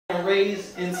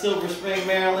Raised in Silver Spring,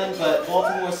 Maryland, but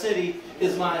Baltimore City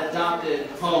is my adopted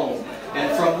home,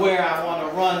 and from where I want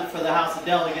to run for the House of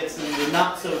Delegates in the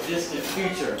not-so-distant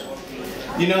future.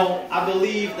 You know, I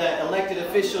believe that elected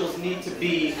officials need to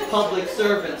be public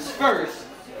servants first,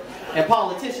 and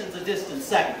politicians a distant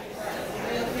second.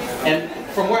 And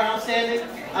from where I'm standing,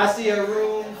 I see a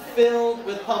room filled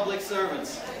with public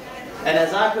servants. And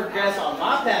as I progress on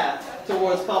my path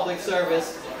towards public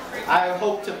service, I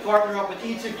hope to partner up with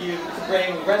each of you to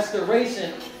bring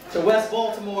restoration to West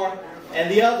Baltimore and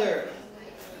the other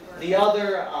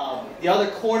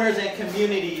corners and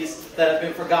communities that have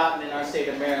been forgotten in our state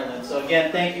of Maryland. So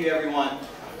again, thank you everyone,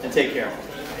 and take care.